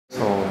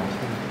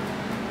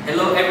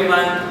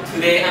everyone,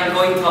 today I'm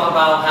going to talk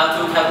about how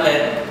to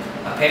calculate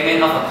a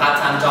payment of a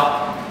part-time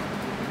job.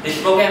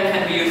 This program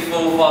can be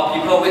useful for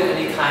people with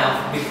any kind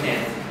of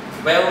business.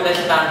 Well, let's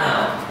start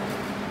now.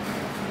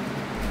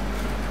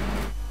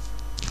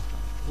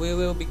 We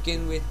will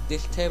begin with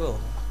this table.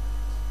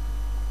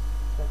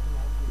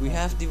 We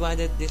have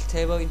divided this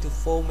table into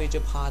 4 major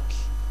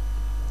parts.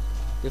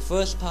 The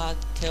first part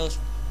tells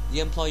the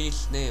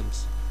employees'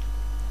 names.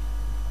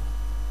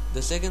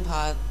 The second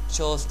part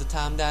shows the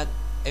time that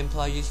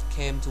employees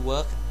came to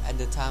work and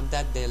the time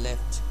that they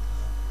left.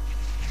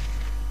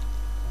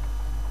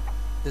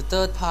 The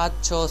third part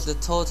shows the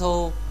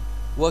total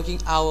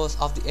working hours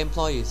of the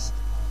employees.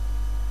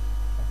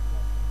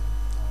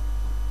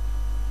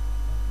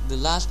 The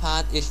last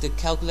part is the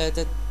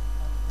calculated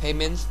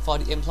payments for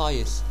the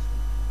employees.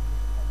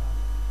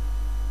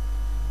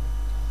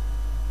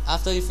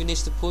 After you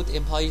finish to put the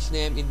employee's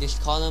name in this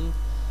column,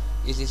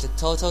 it is the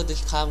total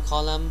discount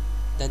column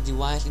that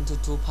divides into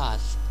 2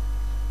 parts.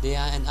 They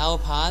are an hour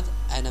part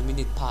and a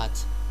minute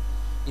part.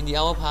 In the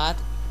hour part,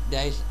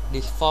 there is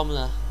this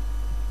formula.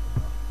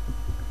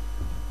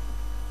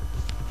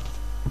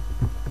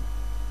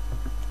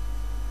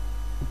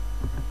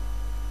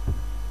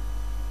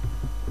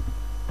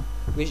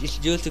 Which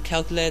is used to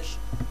calculate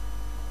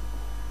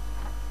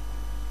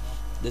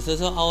the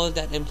total hours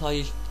that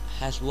employee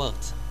has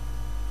worked.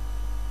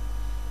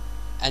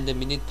 And the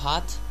minute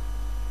part,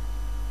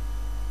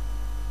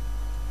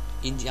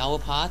 in the hour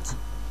part,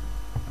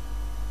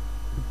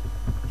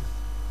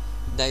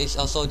 there is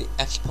also the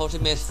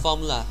approximate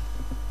formula.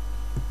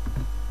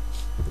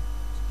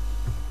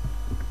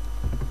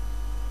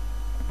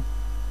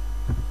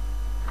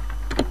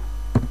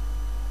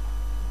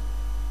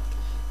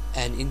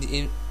 And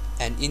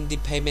in the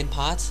payment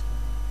part,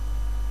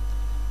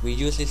 we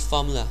use this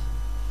formula.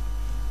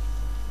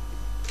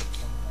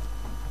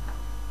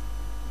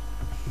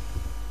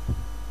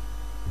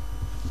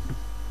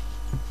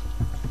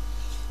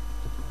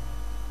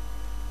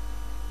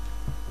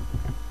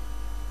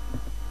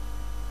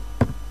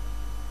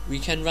 We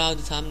can round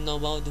the time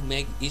normal to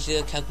make it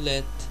easier to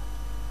calculate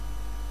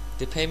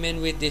the payment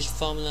with this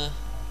formula.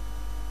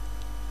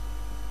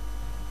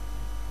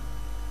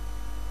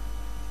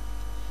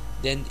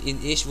 Then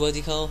in each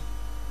vertical,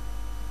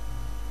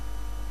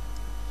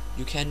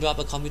 you can drop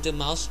a computer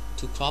mouse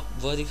to crop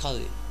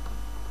vertically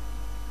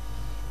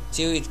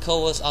till it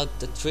covers out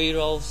the 3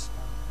 rows: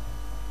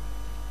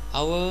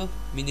 hour,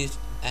 minute,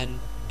 and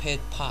paid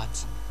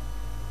part.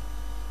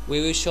 We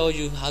will show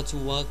you how to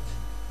work.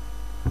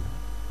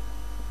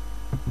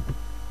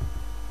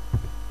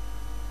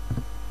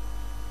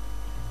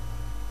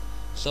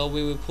 So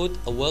we will put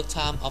a work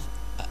time of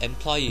an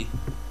employee.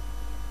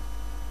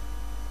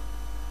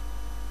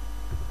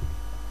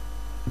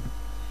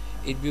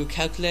 It will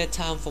calculate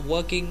time for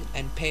working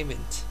and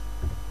payment.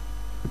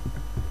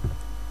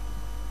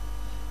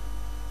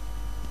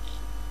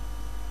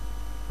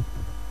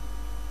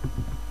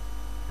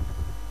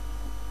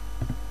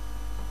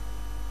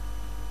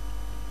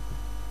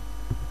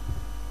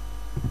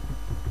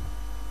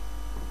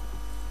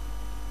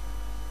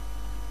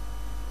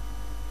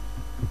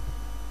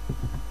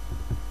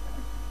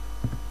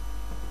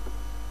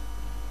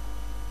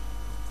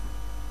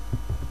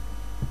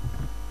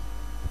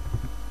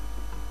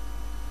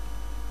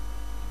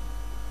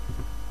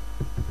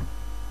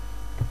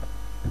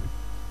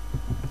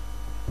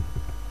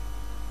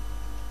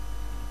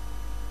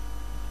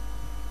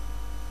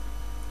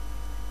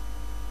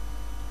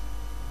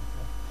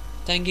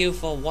 Thank you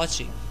for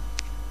watching.